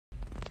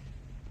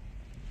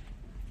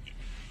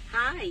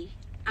Hi.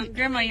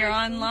 Grandma, you're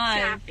on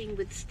live. Shopping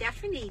with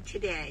Stephanie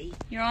today.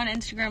 You're on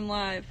Instagram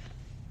Live.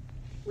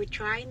 We're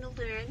trying to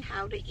learn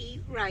how to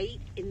eat right,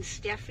 and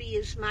Steffi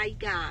is my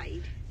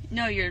guide.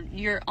 No,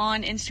 you're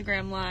on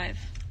Instagram Live.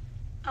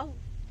 Oh,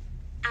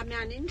 I'm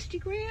on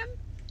Instagram?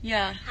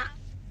 Yeah.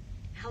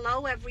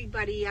 Hello,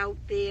 everybody out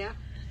there.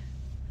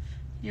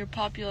 You're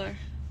popular.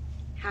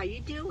 How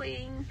you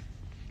doing?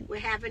 We're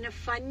having a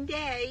fun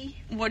day.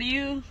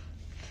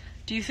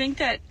 Do you think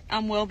that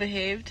I'm well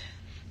behaved?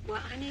 What,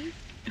 honey?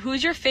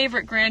 Who's your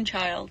favorite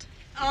grandchild?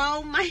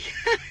 Oh, my...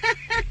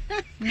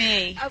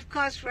 Me. Of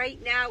course,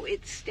 right now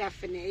it's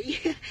Stephanie.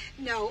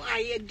 No,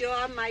 I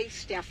adore my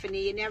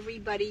Stephanie, and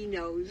everybody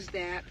knows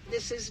that.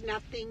 This is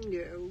nothing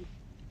new.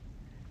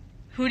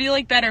 Who do you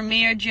like better,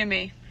 me or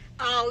Jimmy?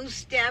 Oh,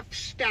 Steph,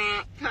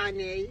 stop,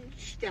 honey.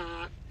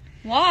 Stop.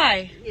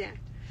 Why? Yeah.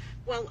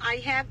 Well,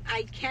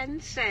 I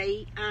can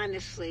say,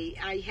 honestly,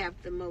 I have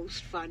the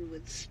most fun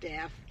with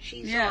Steph.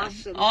 She's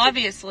awesome.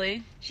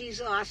 Obviously.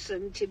 She's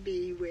awesome to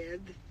be with.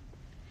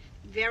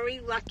 Very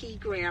lucky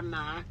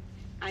grandma.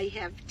 I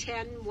have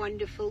 10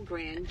 wonderful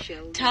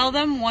grandchildren. Tell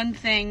them one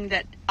thing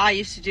that I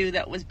used to do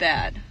that was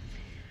bad.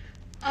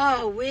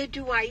 Oh, where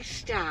do I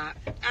start?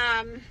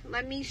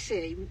 Let me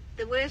see.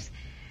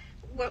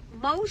 What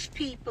most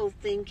people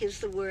think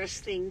is the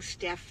worst thing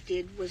Steph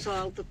did was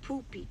all the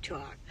poopy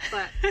talk.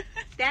 But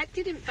that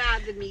didn't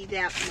bother me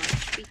that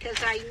much because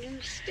I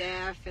knew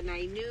Steph and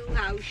I knew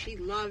how she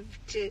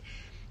loved to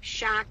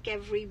shock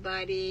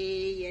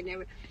everybody and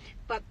everything.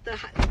 But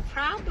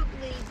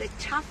probably the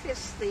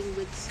toughest thing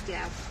with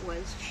Steph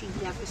was she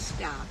never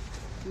stopped,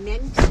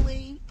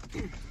 mentally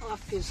or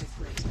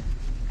physically.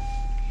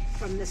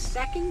 From the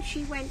second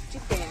she went to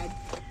bed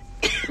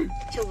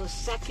till the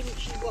second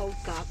she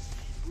woke up,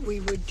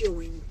 we were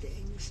doing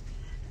things.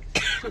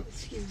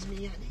 Excuse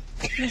me,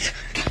 honey.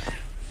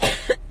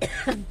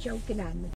 I'm joking on the